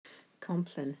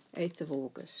Compline, 8th of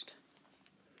August.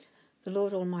 The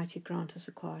Lord Almighty grant us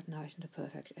a quiet night and a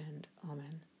perfect end.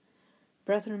 Amen.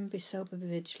 Brethren, be sober, be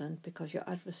vigilant, because your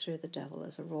adversary the devil,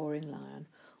 as a roaring lion,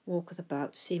 walketh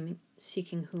about,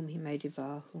 seeking whom he may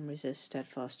devour, whom resist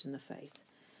steadfast in the faith.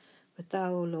 But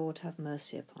thou, O Lord, have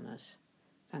mercy upon us.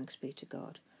 Thanks be to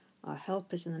God. Our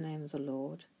help is in the name of the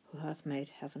Lord, who hath made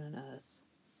heaven and earth.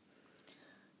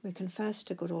 We confess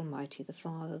to God Almighty, the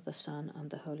Father, the Son, and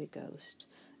the Holy Ghost,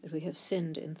 that we have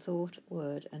sinned in thought,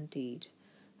 word, and deed,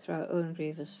 through our own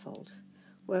grievous fault.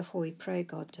 Wherefore we pray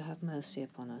God to have mercy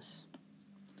upon us.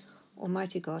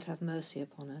 Almighty God, have mercy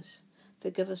upon us.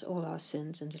 Forgive us all our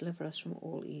sins, and deliver us from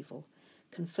all evil.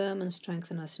 Confirm and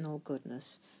strengthen us in all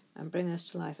goodness, and bring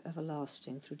us to life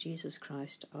everlasting, through Jesus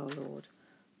Christ our Lord.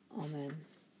 Amen.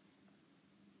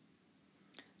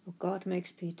 O God, make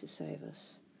speed to save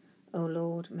us. O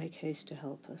Lord, make haste to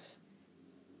help us.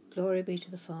 Glory be to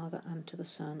the Father, and to the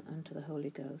Son, and to the Holy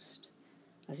Ghost,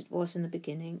 as it was in the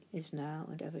beginning, is now,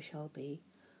 and ever shall be,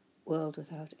 world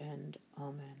without end.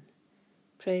 Amen.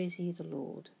 Praise ye the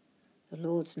Lord. The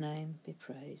Lord's name be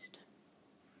praised.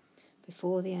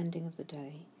 Before the ending of the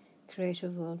day, Creator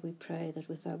of the world, we pray that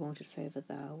with thy wonted favour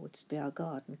thou wouldst be our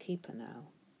guard and keeper now.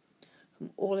 From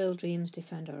all ill dreams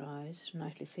defend our eyes, from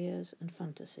nightly fears and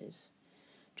fantasies.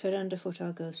 Tread underfoot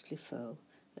our ghostly foe,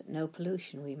 that no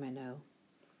pollution we may know.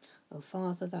 O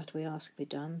Father, that we ask be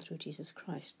done through Jesus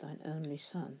Christ, thine only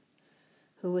Son,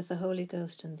 who with the Holy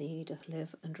Ghost and thee doth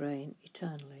live and reign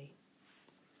eternally.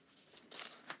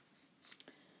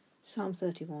 Psalm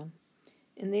 31.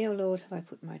 In thee, O Lord, have I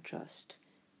put my trust.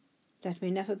 Let me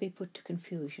never be put to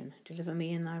confusion. Deliver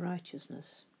me in thy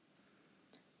righteousness.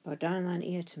 Bow down thine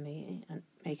ear to me, and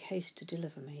make haste to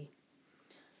deliver me.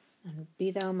 And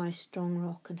be thou my strong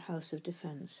rock and house of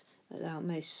defence, that thou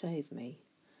mayst save me.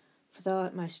 For thou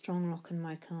art my strong rock and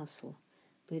my castle.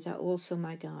 Be thou also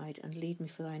my guide, and lead me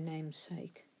for thy name's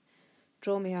sake.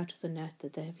 Draw me out of the net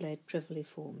that they have laid privily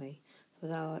for me, for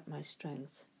thou art my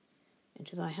strength.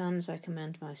 Into thy hands I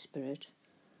commend my spirit,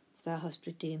 for thou hast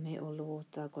redeemed me, O Lord,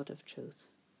 thou God of truth.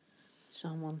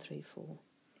 Psalm 134.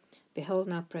 Behold,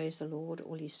 now praise the Lord,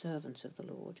 all ye servants of the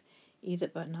Lord, ye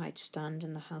that by night stand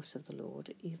in the house of the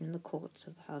Lord, even in the courts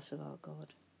of the house of our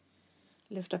God.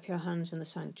 Lift up your hands in the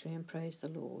sanctuary and praise the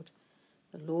Lord.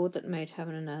 The Lord that made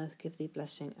heaven and earth give thee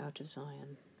blessing out of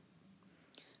Zion.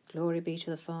 Glory be to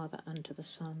the Father, and to the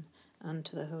Son, and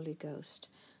to the Holy Ghost,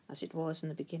 as it was in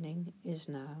the beginning, is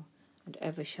now, and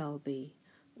ever shall be,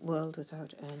 world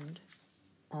without end.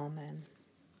 Amen.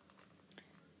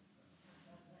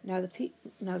 Now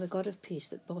the God of peace,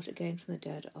 that brought again from the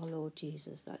dead our Lord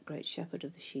Jesus, that great shepherd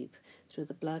of the sheep, through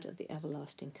the blood of the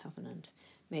everlasting covenant,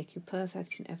 make you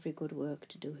perfect in every good work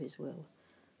to do his will,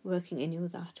 working in you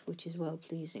that which is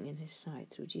well-pleasing in his sight,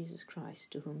 through Jesus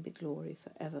Christ, to whom be glory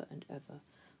for ever and ever.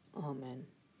 Amen.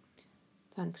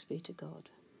 Thanks be to God.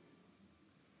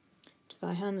 To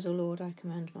thy hands, O Lord, I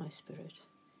commend my spirit.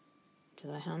 To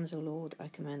thy hands, O Lord, I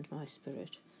commend my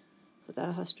spirit. For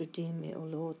thou hast redeemed me, O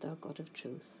Lord, thou God of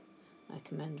truth. I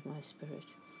commend my spirit.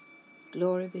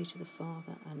 Glory be to the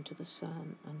Father, and to the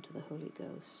Son, and to the Holy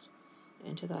Ghost.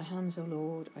 Into thy hands, O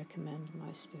Lord, I commend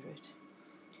my spirit.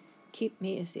 Keep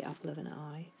me as the apple of an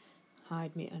eye.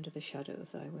 Hide me under the shadow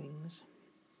of thy wings.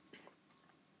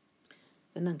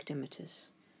 The Nunc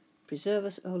Dimittis. Preserve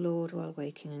us, O Lord, while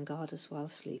waking, and guard us while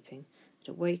sleeping,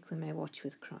 that awake we may watch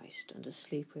with Christ, and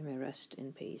asleep we may rest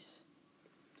in peace.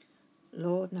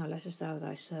 Lord, now lettest thou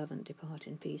thy servant depart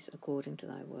in peace according to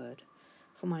thy word.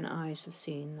 For mine eyes have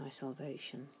seen thy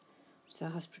salvation, which thou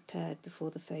hast prepared before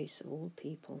the face of all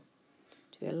people,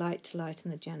 to be a light to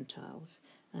lighten the Gentiles,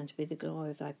 and to be the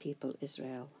glory of thy people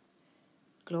Israel.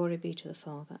 Glory be to the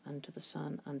Father, and to the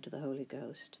Son, and to the Holy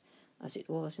Ghost, as it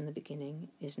was in the beginning,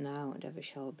 is now, and ever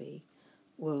shall be,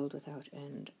 world without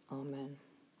end. Amen.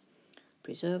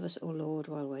 Preserve us, O Lord,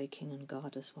 while waking, and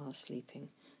guard us while sleeping,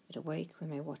 that awake we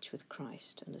may watch with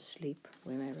Christ, and asleep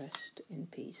we may rest in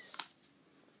peace.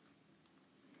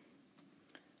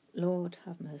 Lord,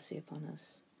 have mercy upon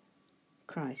us.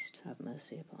 Christ, have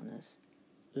mercy upon us.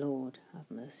 Lord, have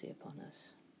mercy upon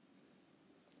us.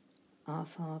 Our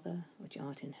Father, which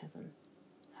art in heaven,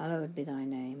 hallowed be thy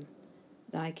name.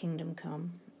 Thy kingdom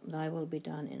come, thy will be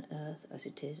done in earth as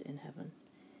it is in heaven.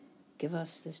 Give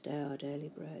us this day our daily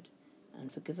bread,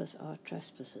 and forgive us our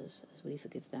trespasses, as we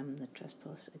forgive them that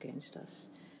trespass against us.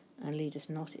 And lead us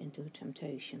not into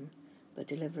temptation, but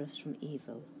deliver us from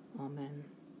evil. Amen.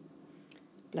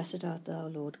 Blessed art thou,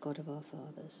 Lord God of our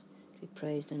fathers, to be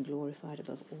praised and glorified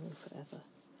above all forever.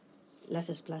 Let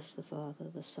us bless the Father,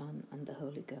 the Son, and the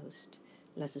Holy Ghost.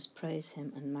 Let us praise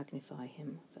him and magnify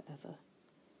him forever.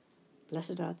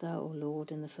 Blessed art thou, O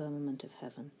Lord, in the firmament of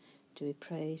heaven, to be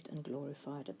praised and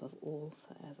glorified above all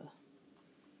for ever.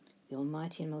 The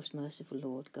Almighty and most merciful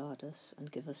Lord, guard us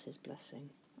and give us his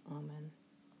blessing. Amen.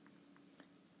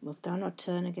 Wilt thou not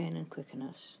turn again and quicken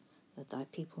us, that thy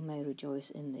people may rejoice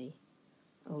in thee?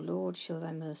 O Lord, show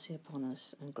thy mercy upon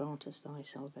us, and grant us thy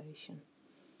salvation.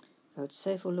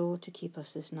 Vouchsafe, O Lord, to keep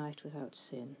us this night without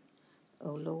sin.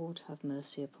 O Lord, have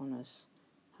mercy upon us.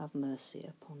 Have mercy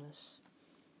upon us.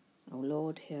 O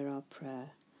Lord, hear our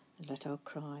prayer, and let our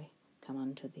cry come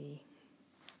unto thee.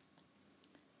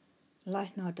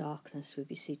 Lighten our darkness, we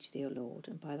beseech thee, O Lord,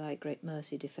 and by thy great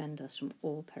mercy defend us from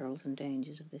all perils and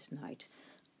dangers of this night,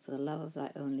 for the love of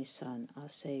thy only Son, our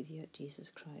Saviour, Jesus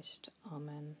Christ.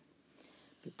 Amen.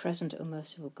 Be present, O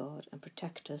merciful God, and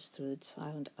protect us through the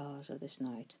silent hours of this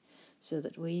night, so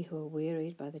that we who are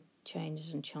wearied by the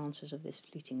changes and chances of this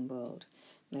fleeting world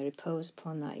may repose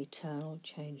upon thy eternal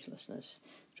changelessness,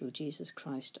 through Jesus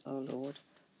Christ our Lord.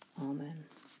 Amen.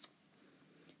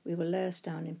 We will lay us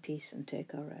down in peace and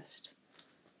take our rest.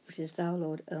 For it is thou,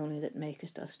 Lord, only that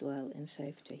makest us dwell in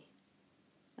safety.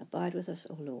 Abide with us,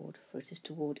 O Lord, for it is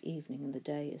toward evening, and the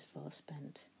day is far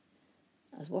spent.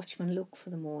 As watchmen look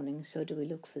for the morning, so do we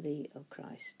look for thee, O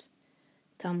Christ.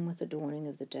 Come with the dawning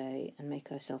of the day, and make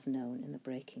thyself known in the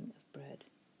breaking of bread.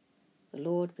 The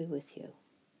Lord be with you,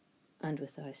 and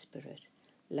with thy spirit.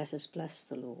 Let us bless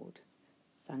the Lord.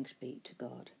 Thanks be to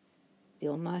God. The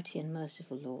Almighty and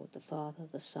merciful Lord, the Father,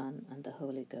 the Son, and the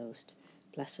Holy Ghost,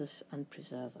 bless us and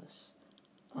preserve us.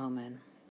 Amen.